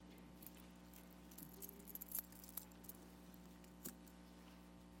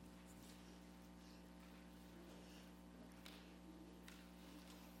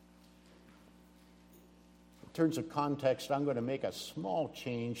In terms of context, I'm going to make a small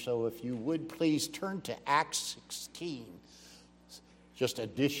change, so if you would please turn to Acts 16. Just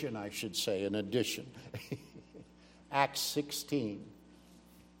addition, I should say, an addition. Acts 16.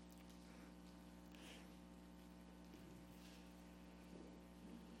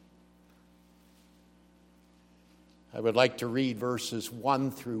 I would like to read verses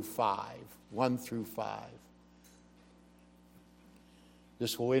 1 through 5. 1 through 5.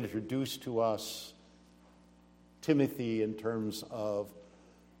 This will introduce to us Timothy in terms of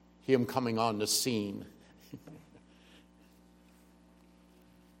him coming on the scene.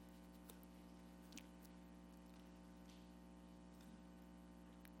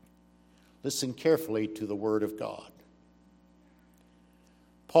 Listen carefully to the word of God.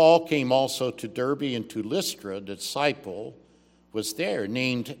 Paul came also to Derbe and to Lystra. A disciple was there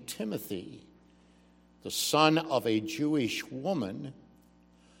named Timothy, the son of a Jewish woman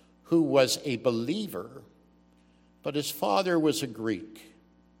who was a believer, but his father was a Greek.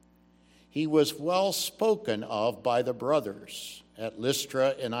 He was well spoken of by the brothers at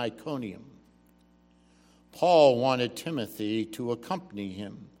Lystra and Iconium. Paul wanted Timothy to accompany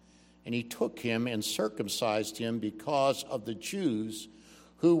him, and he took him and circumcised him because of the Jews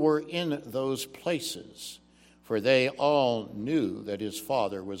who were in those places, for they all knew that his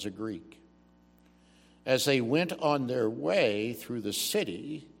father was a Greek. As they went on their way through the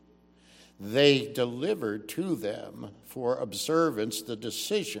city, they delivered to them for observance the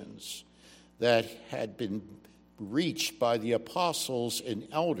decisions that had been reached by the apostles and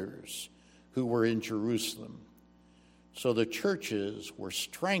elders who were in Jerusalem. So the churches were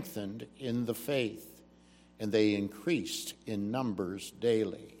strengthened in the faith, and they increased in numbers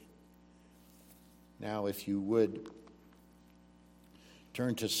daily. Now, if you would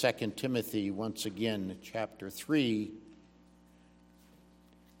turn to 2 Timothy once again, chapter 3,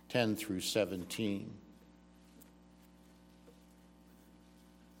 10 through 17.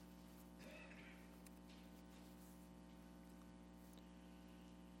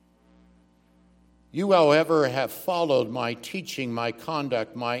 You, however, have followed my teaching, my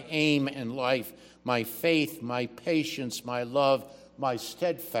conduct, my aim in life, my faith, my patience, my love, my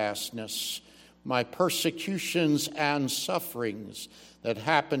steadfastness, my persecutions and sufferings that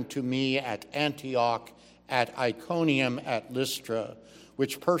happened to me at Antioch, at Iconium, at Lystra,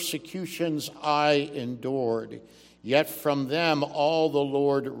 which persecutions I endured. Yet from them all the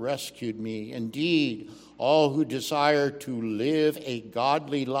Lord rescued me. Indeed, all who desire to live a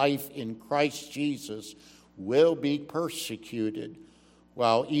godly life in Christ Jesus will be persecuted,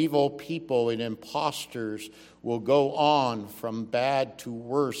 while evil people and impostors will go on from bad to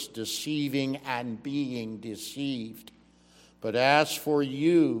worse, deceiving and being deceived. But as for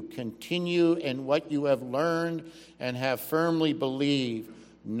you, continue in what you have learned and have firmly believed,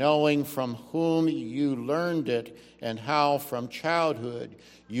 knowing from whom you learned it and how from childhood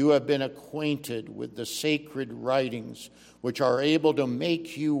you have been acquainted with the sacred writings, which are able to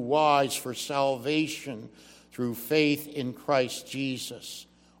make you wise for salvation through faith in Christ Jesus.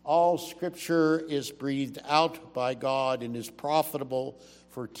 All Scripture is breathed out by God and is profitable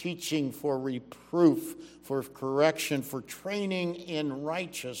for teaching, for reproof, for correction, for training in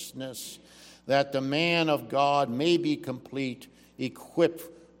righteousness, that the man of God may be complete, equipped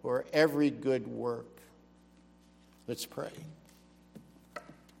for every good work. Let's pray.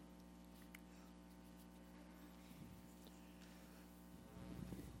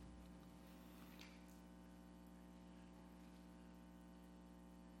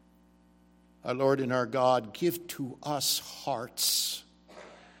 Our Lord and our God, give to us hearts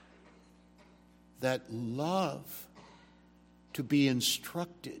that love to be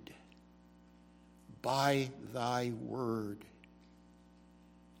instructed by thy word.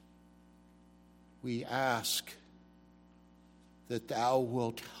 We ask that thou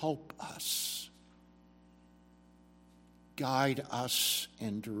wilt help us, guide us,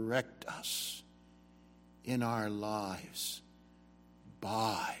 and direct us in our lives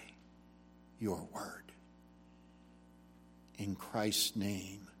by your word. In Christ's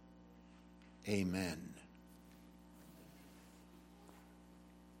name, amen.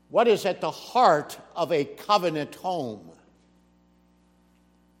 What is at the heart of a covenant home?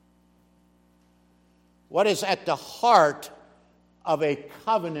 What is at the heart of a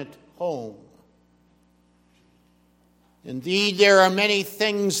covenant home? Indeed, there are many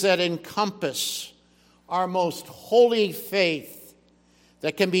things that encompass our most holy faith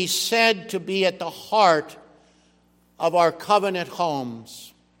that can be said to be at the heart of our covenant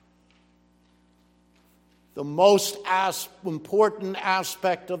homes. The most important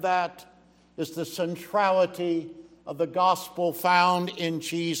aspect of that is the centrality of the gospel found in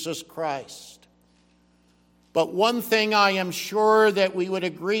Jesus Christ. But one thing I am sure that we would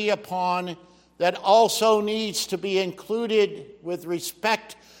agree upon that also needs to be included with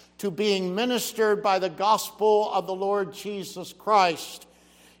respect to being ministered by the gospel of the Lord Jesus Christ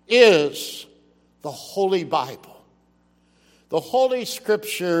is the Holy Bible. The Holy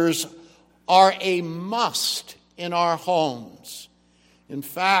Scriptures are a must in our homes. In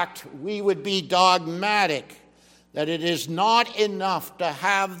fact, we would be dogmatic that it is not enough to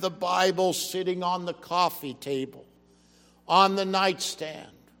have the Bible sitting on the coffee table, on the nightstand,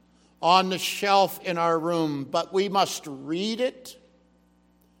 on the shelf in our room, but we must read it,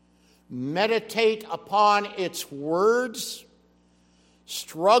 meditate upon its words,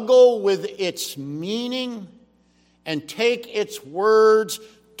 struggle with its meaning, and take its words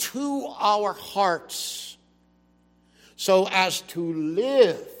to our hearts so as to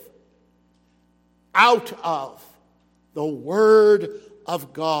live out of the Word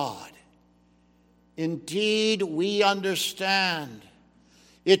of God. Indeed, we understand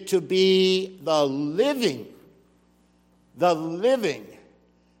it to be the living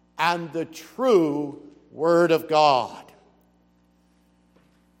and the true Word of God.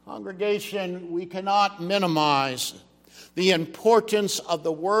 Congregation, we cannot minimize the importance of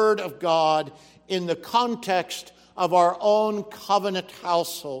the Word of God in the context of our own covenant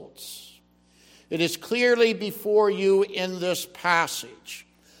households. It is clearly before you in this passage.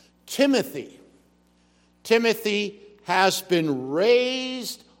 Timothy has been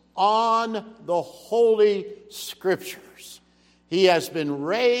raised on the Holy Scriptures. He has been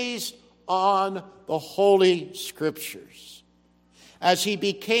raised on the Holy Scriptures. As he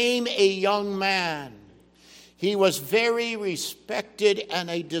became a young man, he was very respected and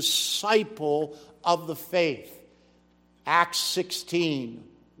a disciple of the faith. Acts 16,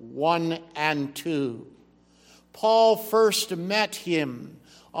 1 and 2. Paul first met him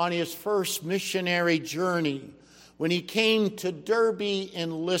on his first missionary journey when he came to Derbe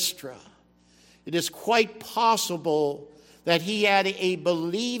in Lystra. It is quite possible that he had a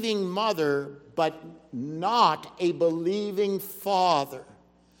believing mother, but not a believing father.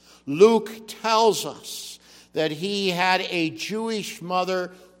 Luke tells us that he had a Jewish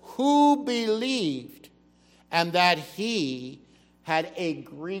mother who believed, and that he had a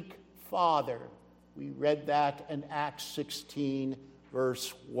Greek father. We read that in Acts 16,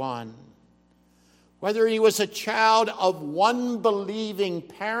 verse 1. Whether he was a child of one believing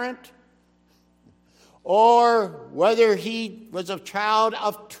parent or whether he was a child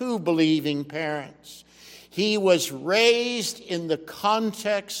of two believing parents, he was raised in the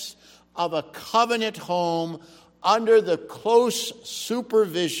context of a covenant home under the close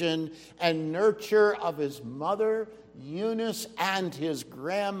supervision and nurture of his mother, Eunice, and his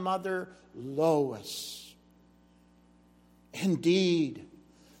grandmother, Lois. Indeed,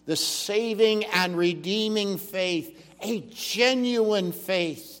 the saving and redeeming faith, a genuine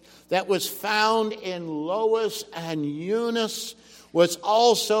faith that was found in Lois and Eunice, was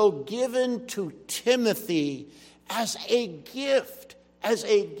also given to Timothy as a gift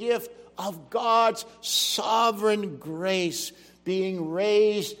of God's sovereign grace, being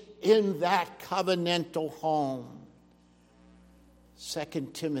raised in that covenantal home.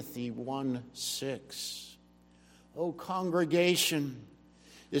 2 Timothy 1:6. O congregation,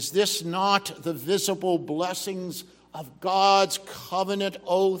 is this not the visible blessings of God's covenant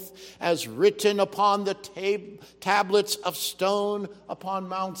oath as written upon the tablets of stone upon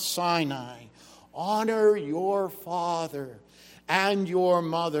Mount Sinai? Honor your father and your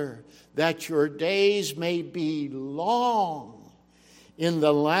mother, that your days may be long in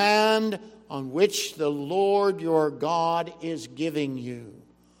the land on which the Lord your God is giving you.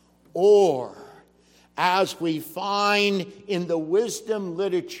 Or, as we find in the wisdom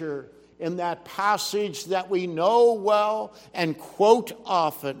literature, in that passage that we know well and quote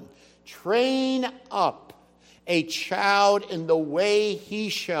often, train up a child in the way he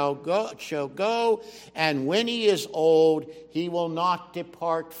shall go, and when he is old, he will not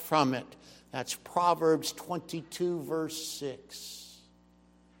depart from it. That's Proverbs 22, verse 6.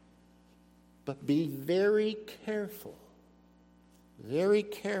 But be very careful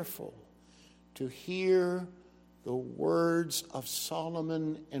to hear the words of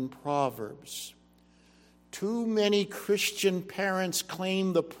Solomon in Proverbs. Too many Christian parents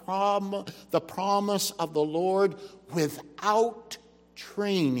claim the promise of the Lord without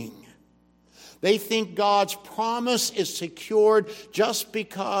training. They think God's promise is secured just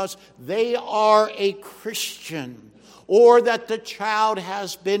because they are a Christian, or that the child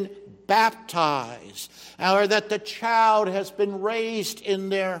has been baptized, or that the child has been raised in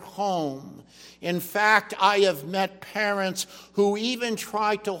their home. In fact, I have met parents who even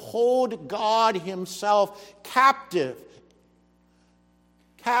try to hold God himself captive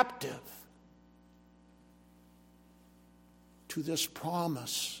to this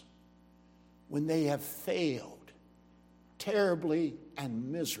promise when they have failed terribly and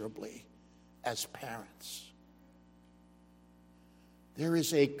miserably as parents. There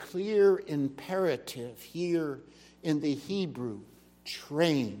is a clear imperative here in the Hebrew,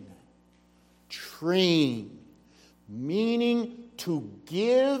 train, meaning to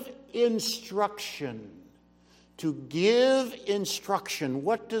give instruction. To give instruction.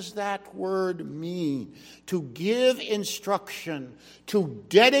 What does that word mean? To give instruction. To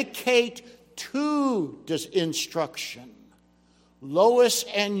dedicate to this instruction. Lois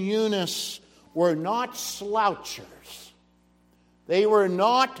and Eunice were not slouchers. They were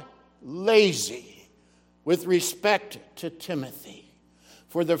not lazy with respect to Timothy.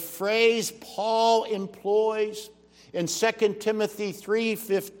 For the phrase Paul employs in 2 Timothy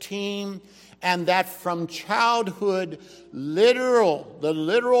 3:15, and that from childhood, the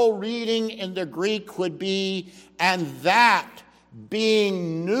literal reading in the Greek would be, and that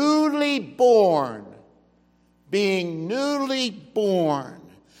being newly born,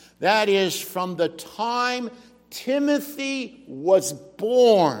 that is from the time Timothy was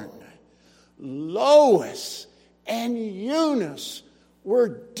born, Lois and Eunice were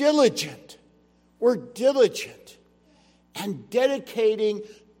diligent and dedicated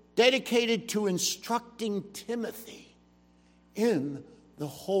to instructing Timothy in the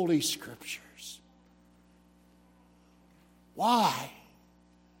Holy Scriptures. Why?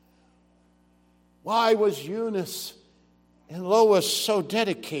 Why was Eunice and Lois so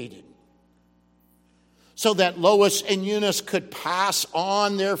dedicated? So that Lois and Eunice could pass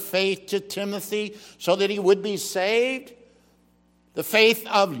on their faith to Timothy so that he would be saved? The faith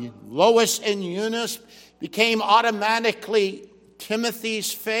of Lois and Eunice became automatically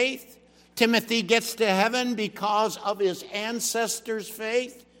Timothy's faith. Timothy gets to heaven because of his ancestors'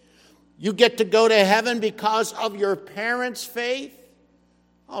 faith. You get to go to heaven because of your parents' faith.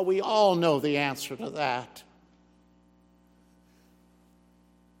 Oh, we all know the answer to that.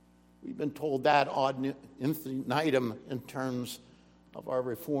 We've been told that ad infinitum in terms of our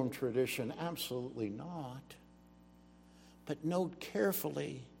Reformed tradition. Absolutely not. But note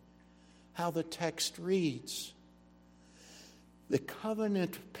carefully how the text reads. The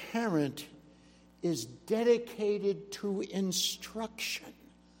covenant parent is dedicated to instruction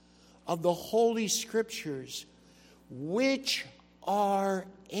of the Holy Scriptures, which are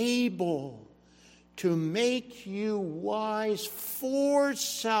able to make you wise for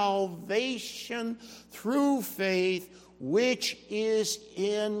salvation through faith, which is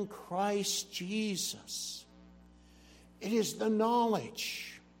in Christ Jesus. It is the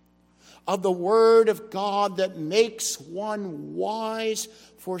knowledge of the Word of God that makes one wise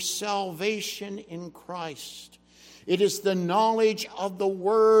for salvation in Christ. It is the knowledge of the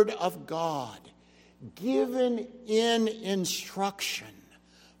Word of God given in instruction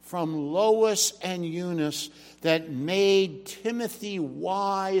from Lois and Eunice that made Timothy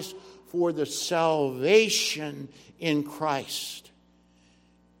wise for the salvation in Christ.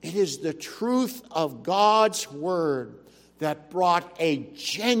 It is the truth of God's Word that brought a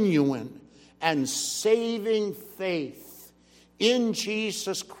genuine and saving faith in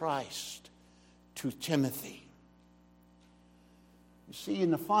Jesus Christ to Timothy. You see, in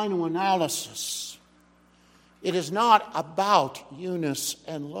the final analysis, it is not about Eunice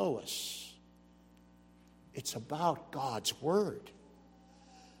and Lois. It's about God's Word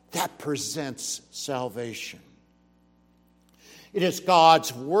that presents salvation. It is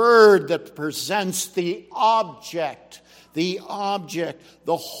God's Word that presents the object, the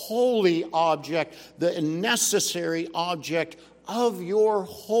holy object, the necessary object of your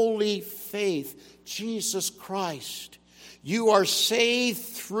holy faith, Jesus Christ. You are saved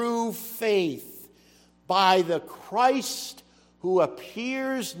through faith by the Christ who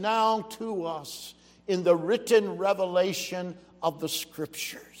appears now to us in the written revelation of the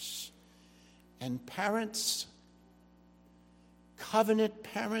Scriptures. And parents, covenant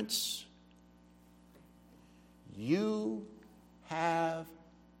parents, you have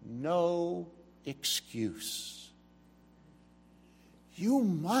no excuse. You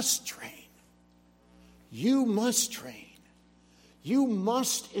must train. You must train. You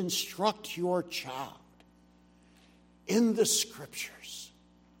must instruct your child in the Scriptures,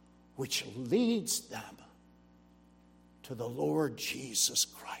 which leads them to the Lord Jesus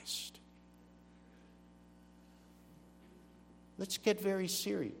Christ. Let's get very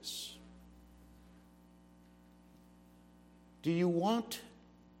serious. Do you want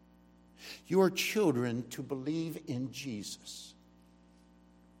your children to believe in Jesus?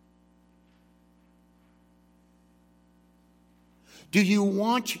 Do you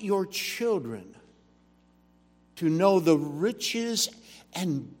want your children to know the riches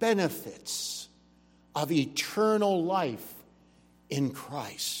and benefits of eternal life in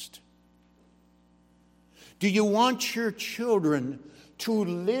Christ? Do you want your children to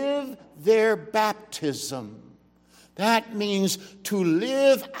live their baptism? That means to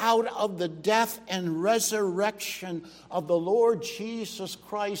live out of the death and resurrection of the Lord Jesus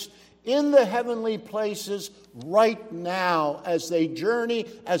Christ in the heavenly places right now as they journey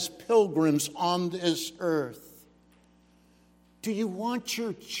as pilgrims on this earth. Do you want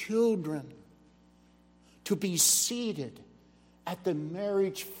your children to be seated at the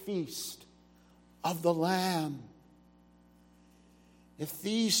marriage feast of the Lamb? If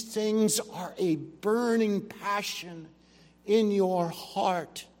these things are a burning passion in your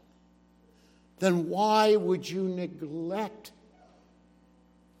heart, then why would you neglect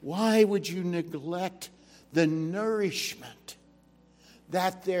the nourishment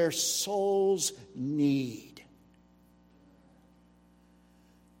that their souls need?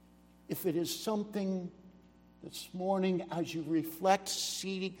 If it is something this morning as you reflect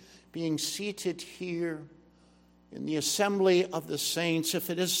being seated here in the assembly of the saints, if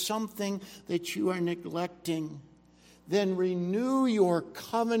it is something that you are neglecting, then renew your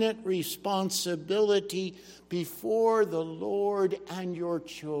covenant responsibility before the Lord and your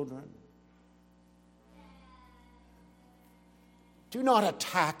children. Do not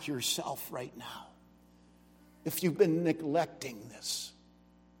attack yourself right now if you've been neglecting this.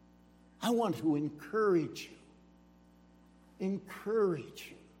 I want to encourage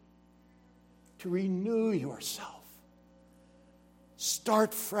you to renew yourself.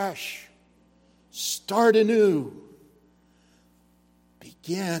 Start fresh. Start anew.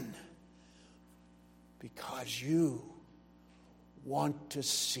 Begin because you want to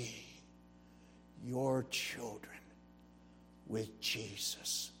see your children with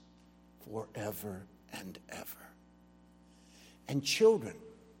Jesus forever and ever. And children,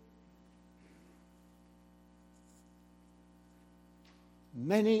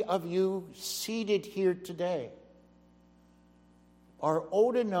 many of you seated here today are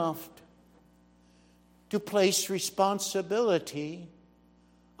old enough to place responsibility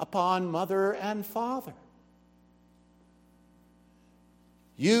upon mother and father.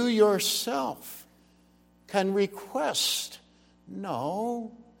 You yourself can request,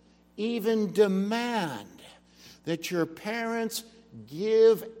 no, even demand that your parents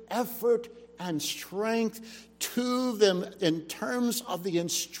give effort and strength to them in terms of the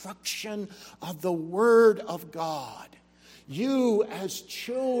instruction of the Word of God. You as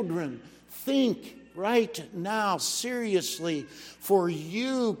children, think right now seriously, for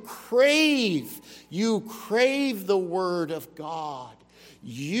you crave the Word of God.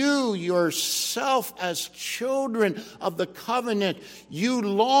 You yourself as children of the covenant, you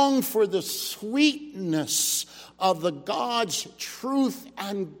long for the sweetness of the God's truth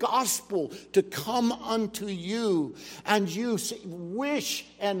and gospel to come unto you. And you wish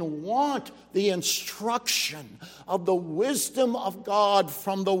and want the instruction of the wisdom of God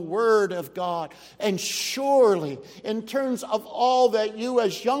from the Word of God. And surely, in terms of all that you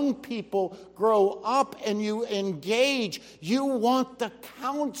as young people grow up and you engage, you want the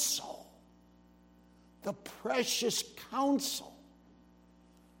counsel, the precious counsel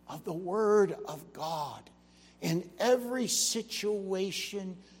of the Word of God in every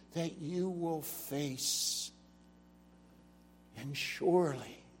situation that you will face. And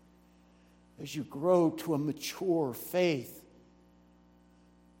surely, as you grow to a mature faith,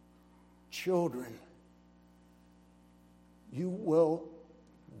 children, you will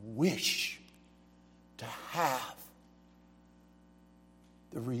wish to have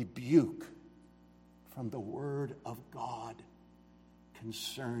the rebuke from the Word of God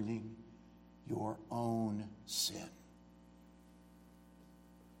concerning your own sin.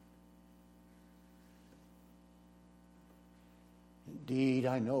 Indeed,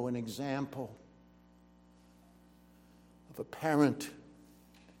 I know an example of a parent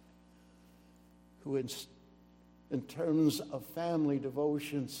who, in terms of family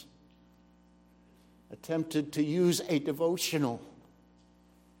devotions, attempted to use a devotional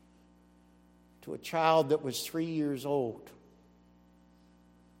to a child that was 3 years old.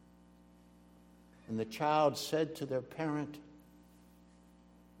 And the child said to their parent,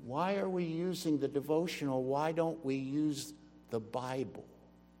 "Why are we using the devotional? Why don't we use the Bible?"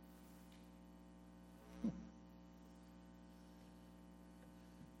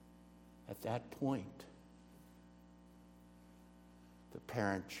 At that point, the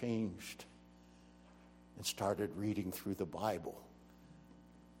parent changed and started reading through the Bible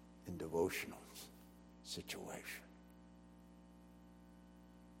in devotional situation.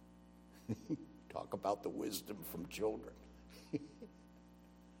 Talk about the wisdom from children.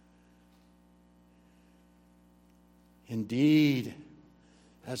 Indeed,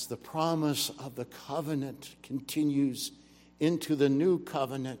 as the promise of the covenant continues into the new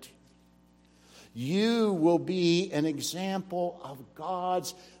covenant, you will be an example of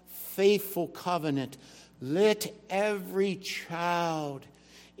God's faithful covenant. Let every child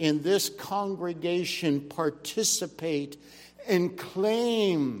in this congregation participate and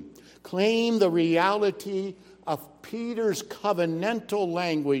claim the reality of Peter's covenantal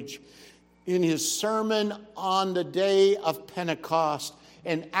language in his sermon on the day of Pentecost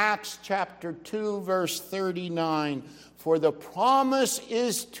in Acts chapter 2, verse 39. For the promise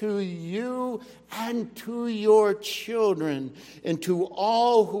is to you and to your children and to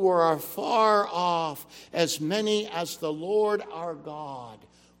all who are far off, as many as the Lord our God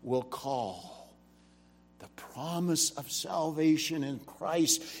will call. The promise of salvation in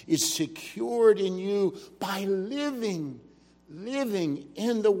Christ is secured in you by living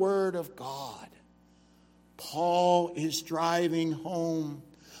in the Word of God. Paul is driving home.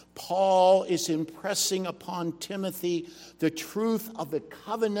 Paul is impressing upon Timothy the truth of the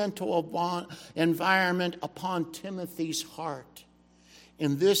covenantal environment upon Timothy's heart.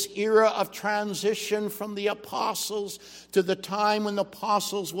 In this era of transition from the apostles to the time when the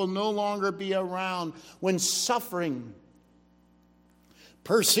apostles will no longer be around, when suffering,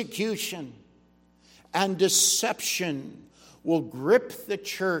 persecution, and deception will grip the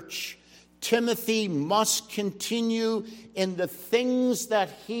church, Timothy must continue in the things that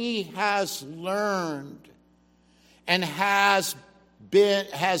he has learned and has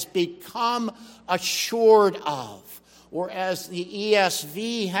become assured of, or as the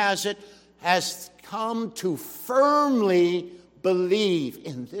ESV has it, has come to firmly believe.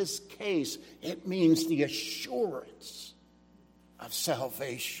 In this case, it means the assurance of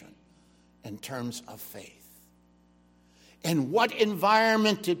salvation in terms of faith. And what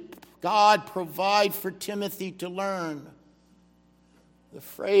environment did God provide for Timothy to learn? The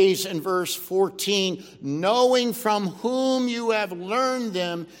phrase in verse 14, knowing from whom you have learned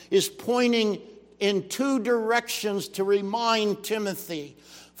them, is pointing in two directions to remind Timothy.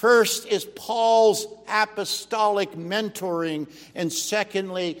 First is Paul's apostolic mentoring, and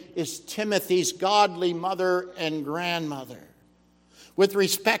secondly is Timothy's godly mother and grandmother. With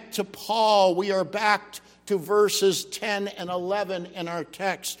respect to Paul, we are back to verses 10 and 11 in our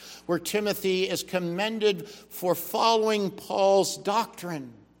text, where Timothy is commended for following Paul's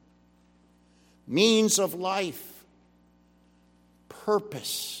doctrine, means of life,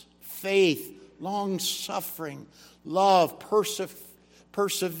 purpose, faith, long-suffering, love,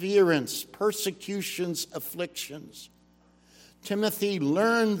 perseverance, persecutions, afflictions. Timothy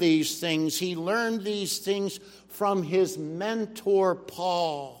learned these things. He learned these things from his mentor,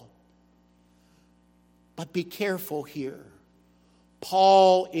 Paul. But be careful here.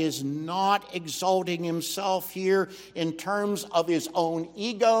 Paul is not exalting himself here in terms of his own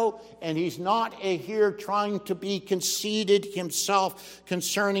ego, and he's not here trying to be conceited himself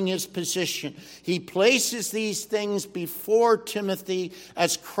concerning his position. He places these things before Timothy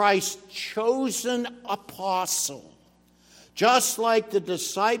as Christ's chosen apostle. Just like the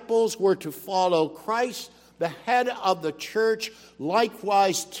disciples were to follow Christ, the head of the church,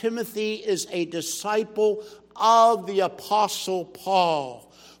 likewise Timothy is a disciple of the Apostle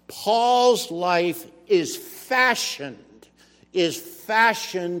Paul. Paul's life is fashioned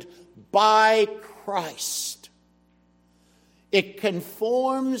by Christ. It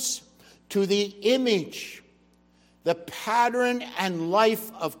conforms to the image, the pattern and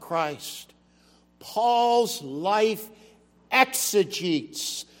life of Christ. Paul's life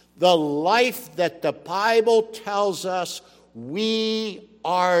exegetes the life that the Bible tells us we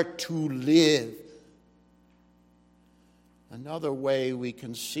are to live. Another way we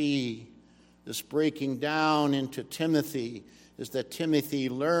can see this breaking down into Timothy is that Timothy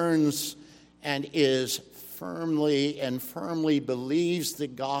learns and firmly believes the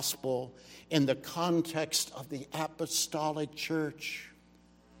gospel in the context of the apostolic church.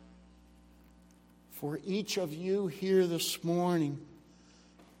 For each of you here this morning,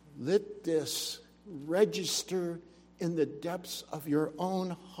 let this register in the depths of your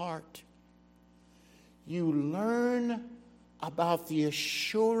own heart. You learn about the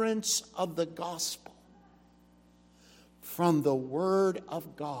assurance of the gospel from the Word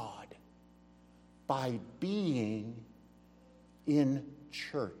of God by being in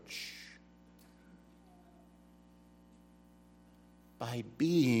church. by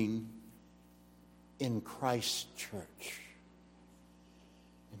being in Christ's church.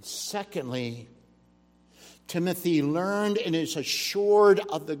 And secondly, Timothy learned and is assured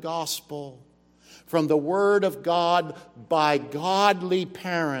of the gospel from the Word of God by godly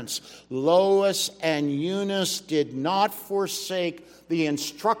parents. Lois and Eunice did not forsake the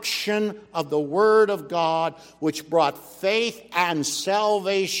instruction of the Word of God, which brought faith and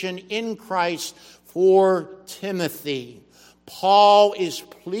salvation in Christ for Timothy. Paul is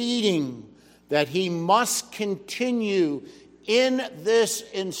pleading that he must continue in this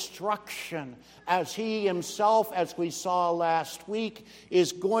instruction, as he himself, as we saw last week,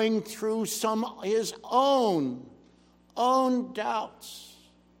 is going through his own doubts.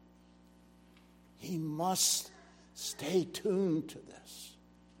 He must stay tuned to this.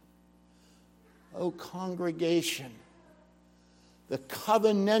 Oh, congregation, the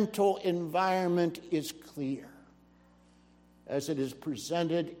covenantal environment is clear as it is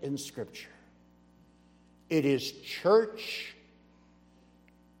presented in Scripture. It is church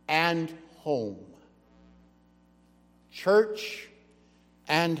and home. Church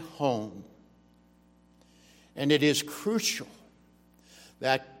and home. And it is crucial.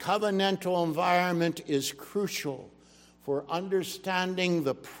 That covenantal environment is crucial for understanding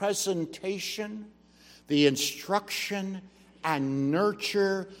the presentation, the instruction, and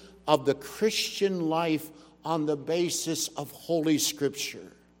nurture of the Christian life on the basis of Holy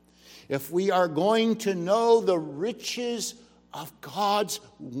Scripture. If we are going to know the riches of God's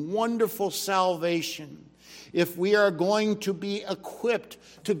wonderful salvation, if we are going to be equipped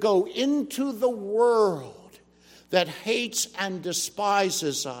to go into the world that hates and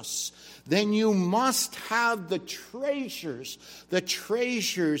despises us, then you must have the treasures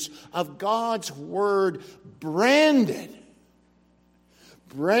of God's Word branded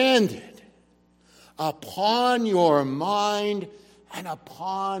upon your mind and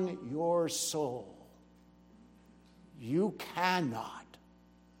upon your soul. You cannot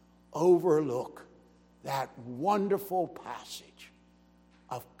overlook that wonderful passage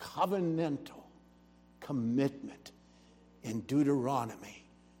of covenantal commitment in Deuteronomy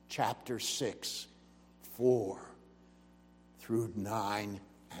chapter 6, 4 through 9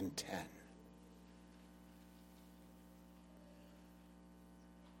 and 10.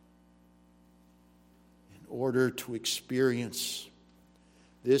 In order to experience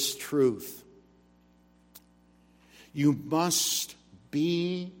this truth, you must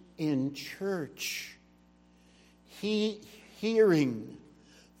be in church, hearing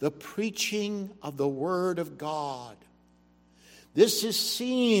the preaching of the Word of God. This is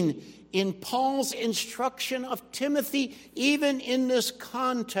seen in Paul's instruction of Timothy, even in this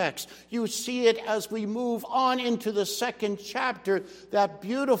context. You see it as we move on into the second chapter, that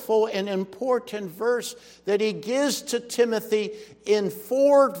beautiful and important verse that he gives to Timothy in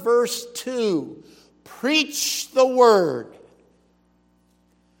 4 verse 2. Preach the word.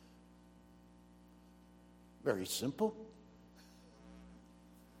 Very simple.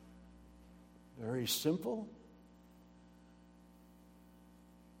 Very simple.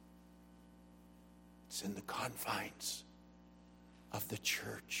 It's in the confines of the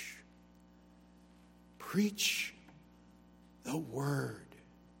church. Preach the word.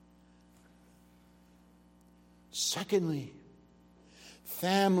 Secondly,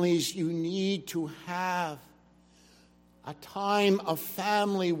 families, you need to have a time of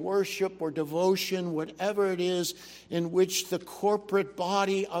family worship or devotion, whatever it is, in which the corporate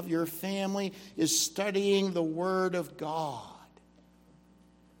body of your family is studying the Word of God.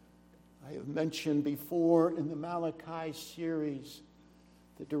 I have mentioned before in the Malachi series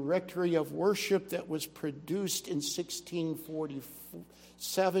the directory of worship that was produced in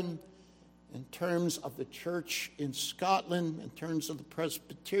 1647 in terms of the church in Scotland, in terms of the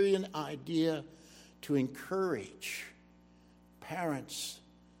Presbyterian idea to encourage parents,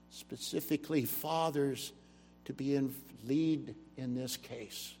 specifically fathers, to be in lead in this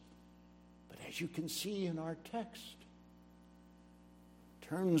case. But as you can see in our text, in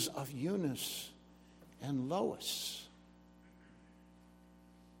terms of Eunice and Lois,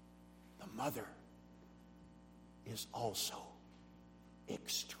 the mother is also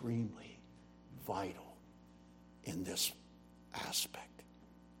extremely vital in this aspect.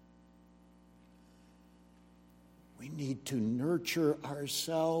 We need to nurture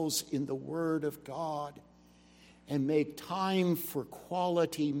ourselves in the Word of God and make time for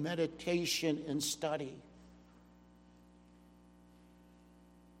quality meditation and study.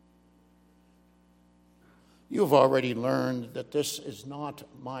 You've already learned that this is not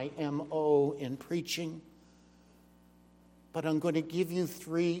my MO in preaching, but I'm going to give you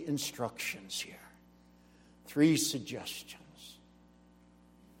 3 instructions here, 3 suggestions.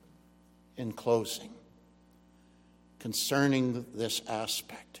 in closing concerning this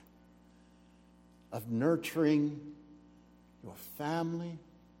aspect of nurturing your family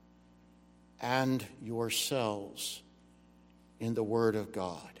and yourselves in the Word of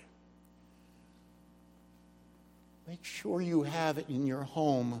God. Make sure you have it in your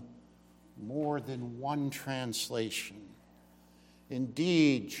home more than one translation.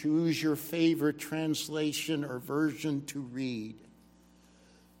 Indeed, choose your favorite translation or version to read.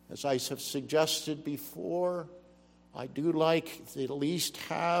 As I have suggested before, I do like to at least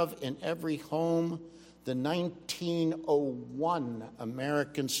have in every home the 1901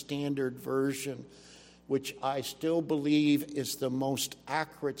 American Standard Version, which I still believe is the most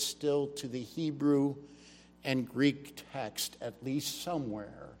accurate still to the Hebrew and Greek text, at least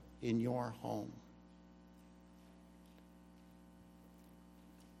somewhere in your home.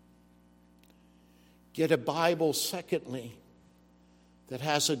 Get a Bible, secondly, that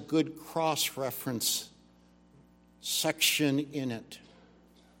has a good cross-reference section in it.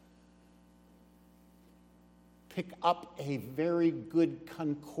 Pick up a very good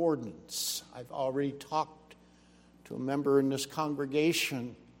concordance. I've already talked to a member in this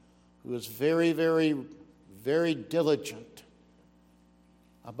congregation who is very, very, very diligent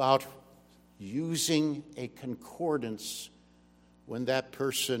about using a concordance when that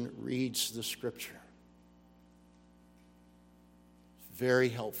person reads the Scripture. Very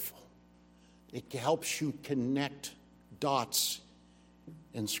helpful. It helps you connect dots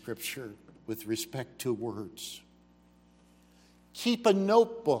in Scripture with respect to words. Keep a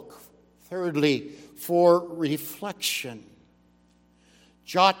notebook, thirdly, for reflection.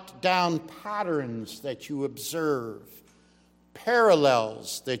 Jot down patterns that you observe,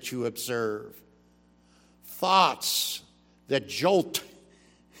 parallels that you observe, thoughts that jolt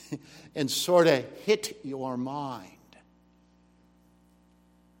and sort of hit your mind.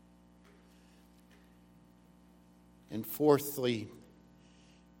 And fourthly,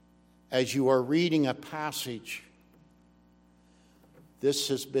 as you are reading a passage, this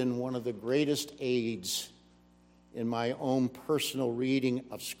has been one of the greatest aids in my own personal reading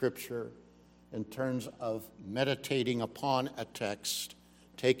of Scripture in terms of meditating upon a text.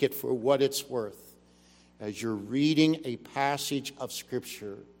 Take it for what it's worth. As you're reading a passage of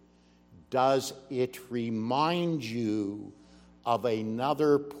Scripture, does it remind you of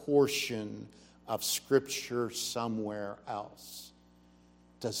another portion of Scripture somewhere else?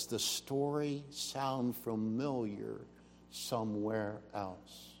 Does the story sound familiar somewhere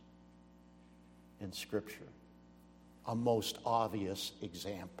else in Scripture? A most obvious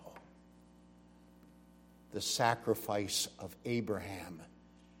example: the sacrifice of Abraham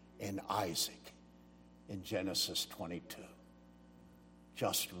and Isaac in Genesis 22.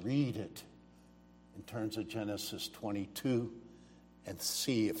 Just read it in terms of Genesis 22 and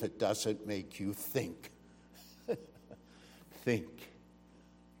see if it doesn't make you think. Think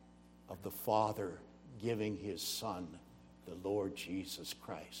of the Father giving his Son, the Lord Jesus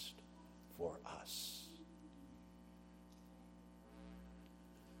Christ, for us.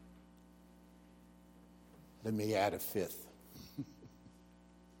 Let me add a fifth.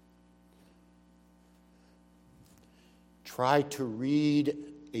 Try to read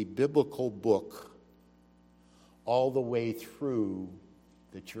a biblical book all the way through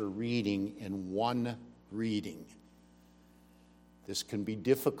that you're reading in one reading. This can be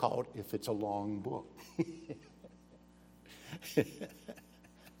difficult if it's a long book.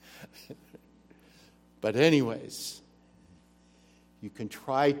 But anyways, you can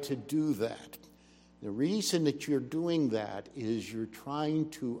try to do that. The reason that you're doing that is you're trying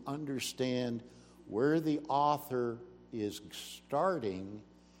to understand where the author is starting,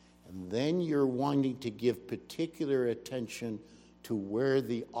 and then you're wanting to give particular attention to where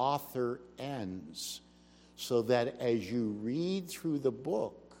the author ends, so that as you read through the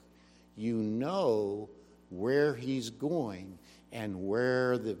book, you know where he's going and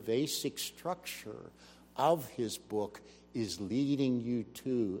where the basic structure of his book is leading you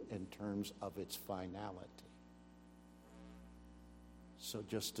to in terms of its finality. So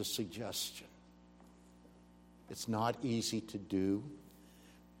just a suggestion. It's not easy to do,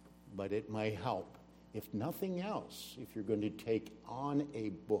 but it may help. If nothing else, if you're going to take on a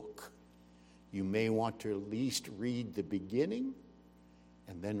book, you may want to at least read the beginning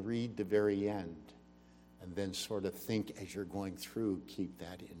and then read the very end, and then sort of think as you're going through, keep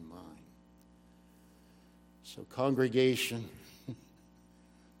that in mind. So, congregation,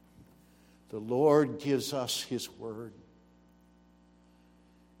 the Lord gives us his word.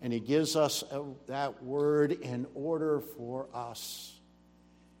 And he gives us that word in order for us,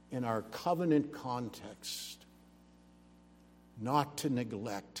 in our covenant context, not to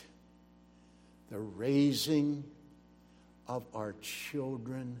neglect the raising of our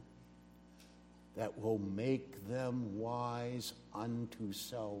children that will make them wise unto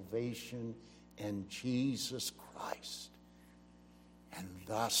salvation in Jesus Christ. And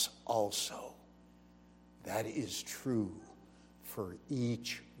thus also, that is true for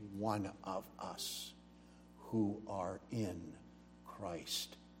each one of us who are in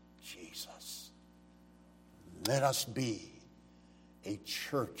Christ Jesus. Let us be a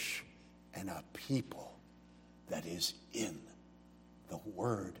church and a people that is in the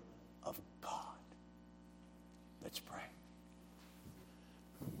Word of God. Let's pray.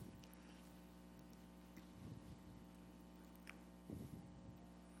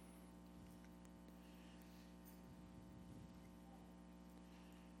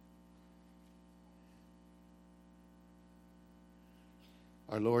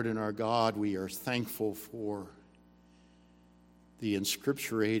 Our Lord and our God, we are thankful for the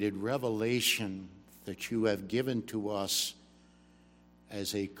inscripturated revelation that you have given to us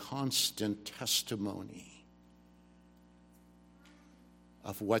as a constant testimony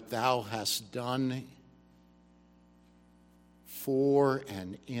of what thou hast done for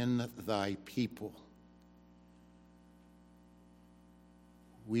and in thy people.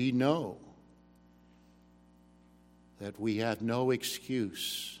 We know that we have no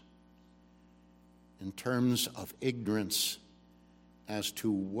excuse in terms of ignorance as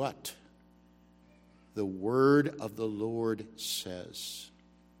to what the word of the Lord says.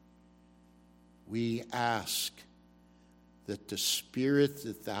 We ask that the Spirit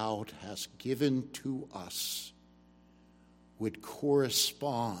that thou hast given to us would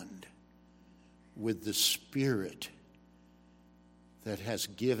correspond with the Spirit that has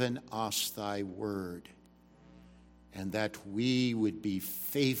given us thy word, and that we would be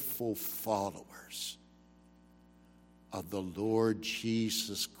faithful followers of the Lord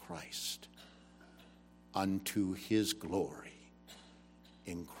Jesus Christ unto his glory.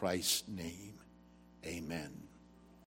 In Christ's name, amen.